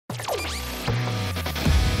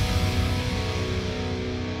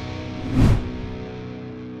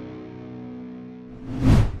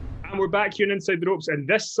we're back here in Inside the Ropes, and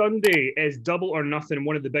this Sunday is Double or Nothing.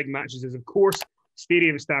 One of the big matches is, of course,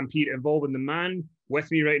 Stadium Stampede, involving the man with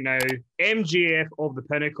me right now, MJF of the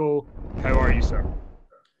Pinnacle. How are you, sir?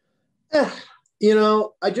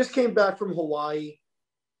 I just came back from Hawaii.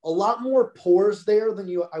 A lot more pores there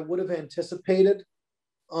than I would have anticipated.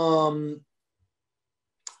 Not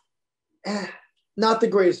the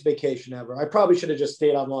greatest vacation ever. I probably should have just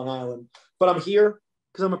stayed on Long Island, but I'm here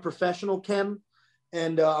because I'm a professional, Ken,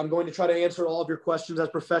 and I'm going to try to answer all of your questions as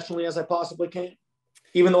professionally as I possibly can,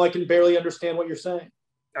 even though I can barely understand what you're saying.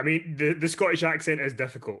 I mean, the Scottish accent is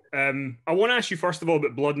difficult. I want to ask you, first of all,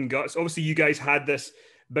 about Blood and Guts. Obviously, you guys had this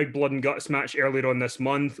big Blood and Guts match earlier on this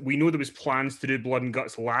month. We know there was plans to do Blood and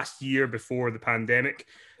Guts last year before the pandemic.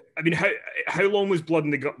 I mean, how long was Blood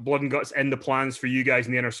and Guts in the plans for you guys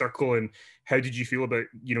in the Inner Circle, and how did you feel about,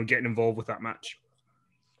 getting involved with that match?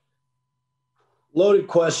 Loaded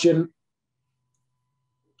question.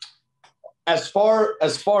 As far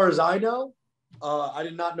as I know, I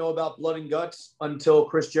did not know about Blood and Guts until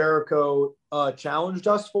Chris Jericho challenged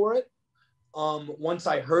us for it. Once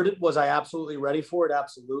I heard it, was I absolutely ready for it?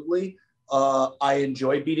 Absolutely. I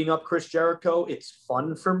enjoy beating up Chris Jericho. It's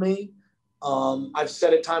fun for me. I've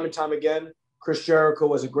said it time and time again. Chris Jericho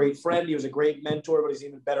was a great friend. He was a great mentor, but he's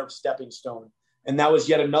even better stepping stone. And that was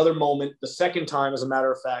yet another moment, the second time, as a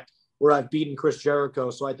matter of fact, where I've beaten Chris Jericho.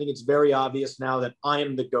 So I think it's very obvious now that I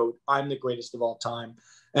am the GOAT. I'm the greatest of all time.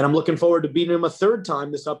 And I'm looking forward to beating him a third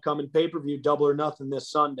time this upcoming pay-per-view, Double or Nothing, this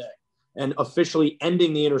Sunday, and officially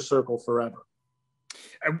ending the Inner Circle forever.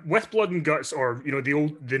 With Blood and Guts, or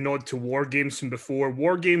the nod to War Games from before,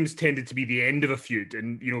 War Games tended to be the end of a feud,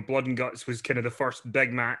 and Blood and Guts was kind of the first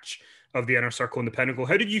big match of the Inner Circle and the Pinnacle.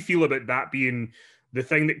 How did you feel about that being the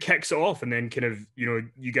thing that kicks it off, and then kind of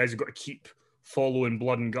you guys have got to keep following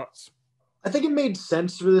Blood and Guts? I think it made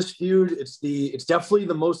sense for this feud. It's definitely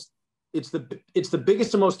the most. It's the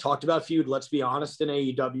biggest and most talked about feud, let's be honest, in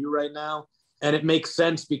AEW right now. And it makes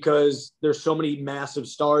sense because there's so many massive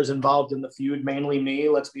stars involved in the feud, mainly me,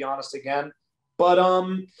 let's be honest again. But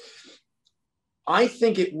I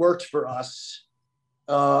think it worked for us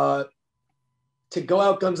to go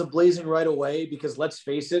out guns a-blazing right away because, let's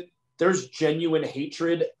face it, there's genuine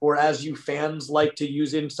hatred, or as you fans like to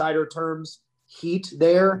use insider terms, heat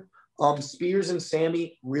there. Spears and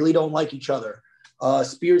Sammy really don't like each other.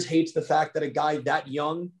 Spears hates the fact that a guy that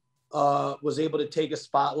young was able to take a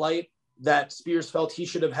spotlight that Spears felt he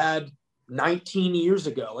should have had 19 years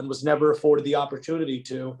ago and was never afforded the opportunity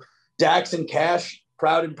to. Dax and Cash,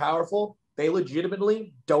 proud and powerful, they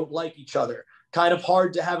legitimately don't like each other. Kind of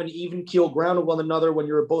hard to have an even keel ground with one another when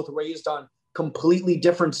you're both raised on completely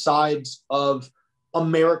different sides of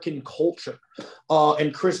American culture.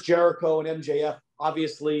 And Chris Jericho and MJF,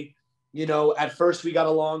 obviously, at first we got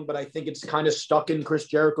along, but I think it's kind of stuck in Chris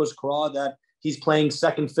Jericho's craw that he's playing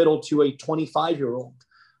second fiddle to a 25-year-old.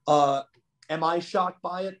 Am I shocked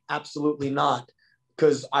by it? Absolutely not,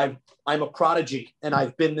 because I'm a prodigy and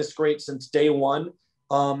I've been this great since day one.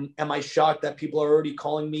 Am I shocked that people are already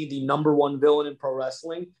calling me the number one villain in pro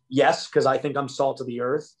wrestling? Yes, because I think I'm salt of the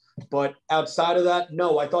earth. But outside of that,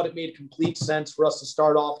 no, I thought it made complete sense for us to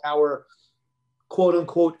start off our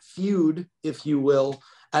quote-unquote feud, if you will,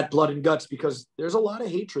 at Blood and Guts, because there's a lot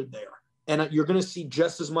of hatred there. And you're going to see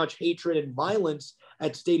just as much hatred and violence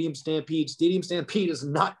at Stadium Stampede. Stadium Stampede is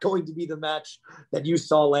not going to be the match that you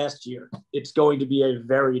saw last year. It's going to be a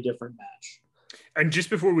very different match. And just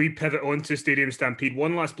before we pivot on to Stadium Stampede,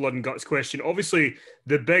 one last Blood and Guts question. Obviously,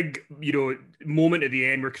 the big, moment at the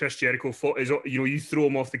end where Chris Jericho fought is, you throw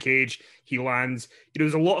him off the cage, he lands.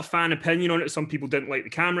 There's a lot of fan opinion on it. Some people didn't like the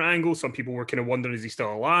camera angle. Some people were kind of wondering, is he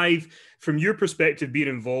still alive? From your perspective, being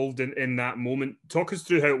involved in that moment, talk us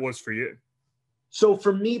through how it was for you. So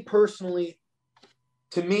for me personally,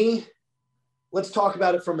 to me, let's talk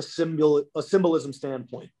about it from a symbolism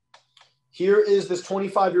standpoint. Here is this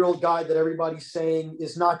 25-year-old guy that everybody's saying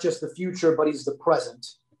is not just the future, but he's the present.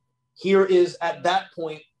 Here is, at that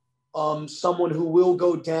point, someone who will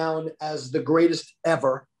go down as the greatest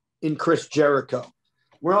ever in Chris Jericho.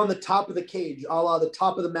 We're on the top of the cage, a la the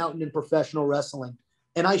top of the mountain in professional wrestling.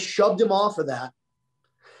 And I shoved him off of that.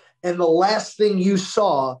 And the last thing you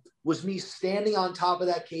saw was me standing on top of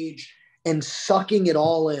that cage and sucking it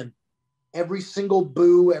all in. Every single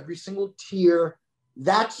boo, every single tear.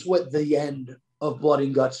 That's what the end of Blood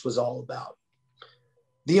and Guts was all about.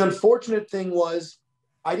 The unfortunate thing was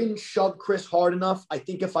I didn't shove Chris hard enough. I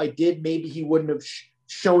think if I did, maybe he wouldn't have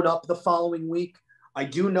shown up the following week. I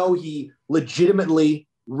do know he legitimately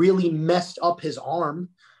really messed up his arm,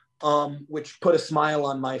 which put a smile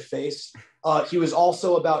on my face. He was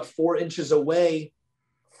also about 4 inches away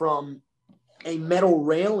from a metal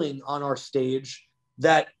railing on our stage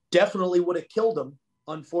that definitely would have killed him.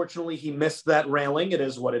 Unfortunately, he missed that railing. It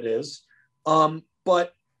is what it is.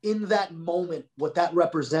 But in that moment, what that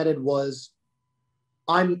represented was,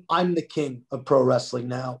 I'm the king of pro wrestling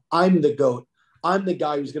now. I'm the GOAT. I'm the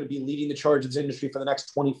guy who's going to be leading the charge of this industry for the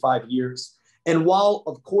next 25 years. And while,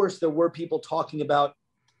 of course, there were people talking about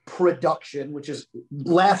production, which is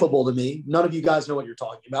laughable to me. None of you guys know what you're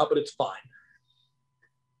talking about, but it's fine.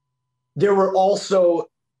 There were also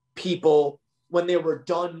people, when they were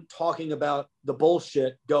done talking about the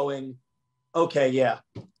bullshit, going, okay, yeah,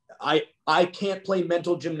 I can't play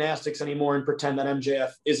mental gymnastics anymore and pretend that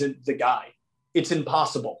MJF isn't the guy. It's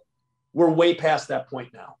impossible. We're way past that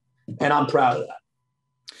point now, and I'm proud of that.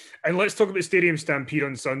 And let's talk about Stadium Stampede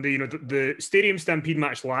on Sunday. You know, the Stadium Stampede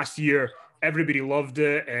match last year, everybody loved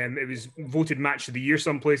it, and it was voted match of the year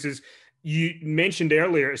some places. You mentioned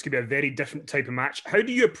earlier it's going to be a very different type of match. How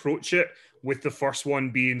do you approach it with the first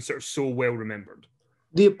one being sort of so well remembered?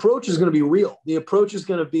 The approach is going to be real. The approach is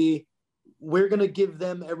going to be, we're going to give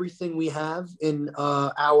them everything we have in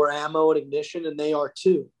our ammo and ignition, and they are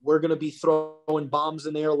too. We're going to be throwing bombs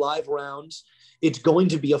in their live rounds. It's going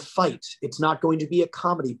to be a fight. It's not going to be a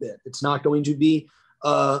comedy bit. It's not going to be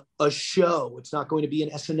a show. It's not going to be an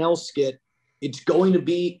SNL skit. It's going to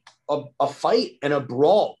be a fight and a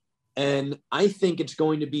brawl. And I think it's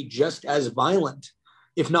going to be just as violent,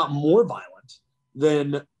 if not more violent,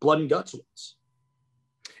 than Blood and Guts was.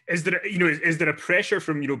 Is there a pressure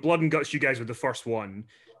from, Blood and Guts, you guys were the first one,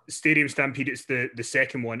 Stadium Stampede, it's the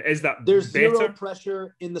second one. Is that there's better? Zero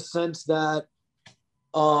pressure in the sense that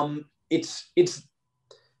it's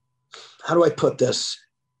how do I put this?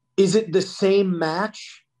 Is it the same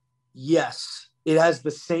match? Yes, it has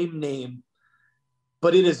the same name,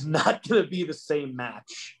 but it is not going to be the same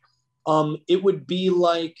match. It would be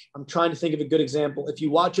like, I'm trying to think of a good example. If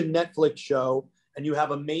you watch a Netflix show and you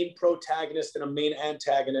have a main protagonist and a main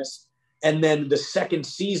antagonist, and then the second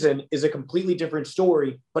season is a completely different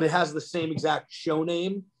story, but it has the same exact show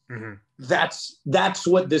name. Mm-hmm. That's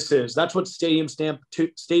what this is. That's what Stadium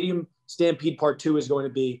Stampede Part 2 is going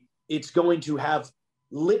to be. It's going to have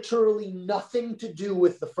literally nothing to do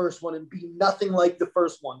with the first one and be nothing like the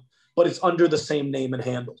first one, but it's under the same name and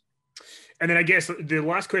handle. And then I guess the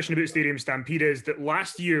last question about Stadium Stampede is that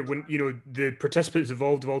last year when, the participants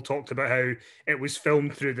involved have all talked about how it was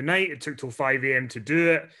filmed through the night. It took till 5 a.m. to do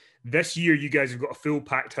it. This year, you guys have got a full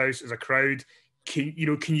packed house as a crowd. Can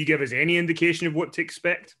you give us any indication of what to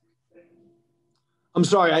expect? I'm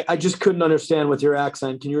sorry, I just couldn't understand with your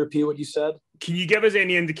accent. Can you repeat what you said? Can you give us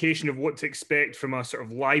any indication of what to expect from a sort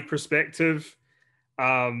of live perspective,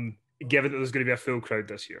 given that there's going to be a full crowd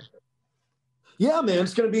this year? Yeah, man,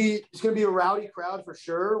 it's gonna be a rowdy crowd for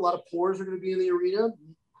sure. A lot of pours are gonna be in the arena.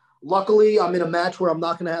 Luckily, I'm in a match where I'm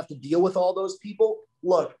not gonna have to deal with all those people.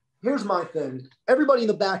 Look, here's my thing. Everybody in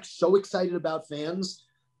the back so excited about fans.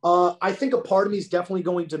 I think a part of me is definitely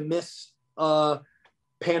going to miss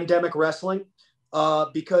pandemic wrestling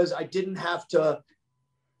because I didn't have to.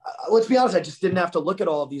 Let's be honest, I just didn't have to look at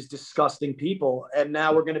all of these disgusting people. And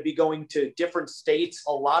now we're going to be going to different states.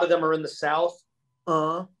 A lot of them are in the South.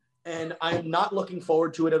 And I'm not looking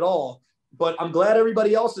forward to it at all. But I'm glad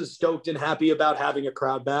everybody else is stoked and happy about having a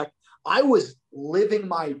crowd back. I was living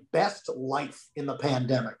my best life in the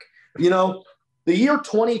pandemic. The year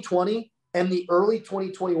 2020 and the early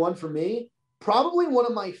 2021 for me, probably one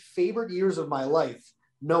of my favorite years of my life.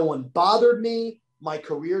 No one bothered me. My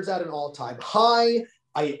career's at an all-time high.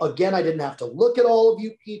 I didn't have to look at all of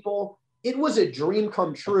you people. It was a dream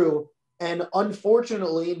come true. And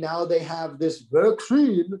unfortunately, now they have this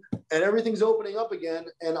vaccine and everything's opening up again.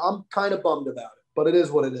 And I'm kind of bummed about it, but it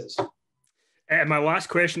is what it is. And my last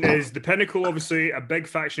question is, the Pinnacle, obviously a big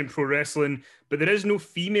faction in pro wrestling, but there is no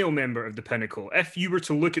female member of the Pinnacle. If you were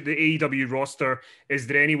to look at the AEW roster, is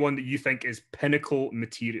there anyone that you think is Pinnacle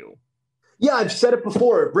material? Yeah, I've said it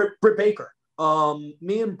before, Britt Baker.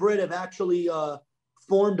 Me and Britt have actually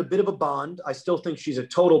formed a bit of a bond. I still think she's a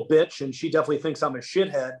total bitch, and she definitely thinks I'm a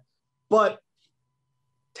shithead. But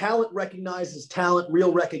talent recognizes talent,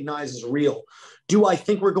 real recognizes real. Do I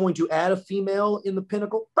think we're going to add a female in the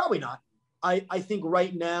Pinnacle? Probably not. I think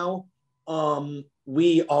right now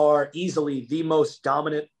we are easily the most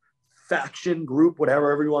dominant faction group,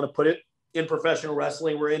 whatever you want to put it, in professional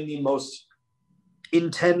wrestling. We're in the most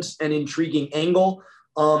intense and intriguing angle.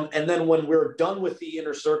 And then when we're done with the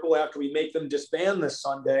inner circle, after we make them disband this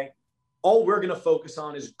Sunday, all we're going to focus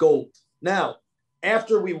on is gold. Now,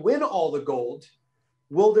 after we win all the gold,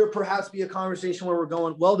 will there perhaps be a conversation where we're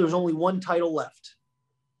going, well, there's only one title left?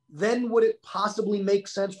 Then would it possibly make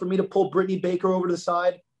sense for me to pull Brittany Baker over to the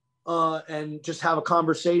side and just have a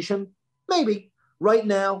conversation? Maybe. Right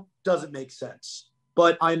now, doesn't make sense.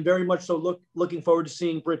 But I'm very much so looking forward to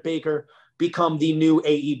seeing Britt Baker become the new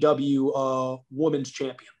AEW Women's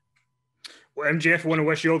Champion. Well, MJF, I want to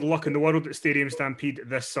wish you all the luck in the world at Stadium Stampede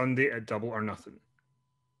this Sunday at Double or Nothing.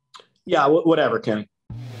 Yeah, whatever, Kenny.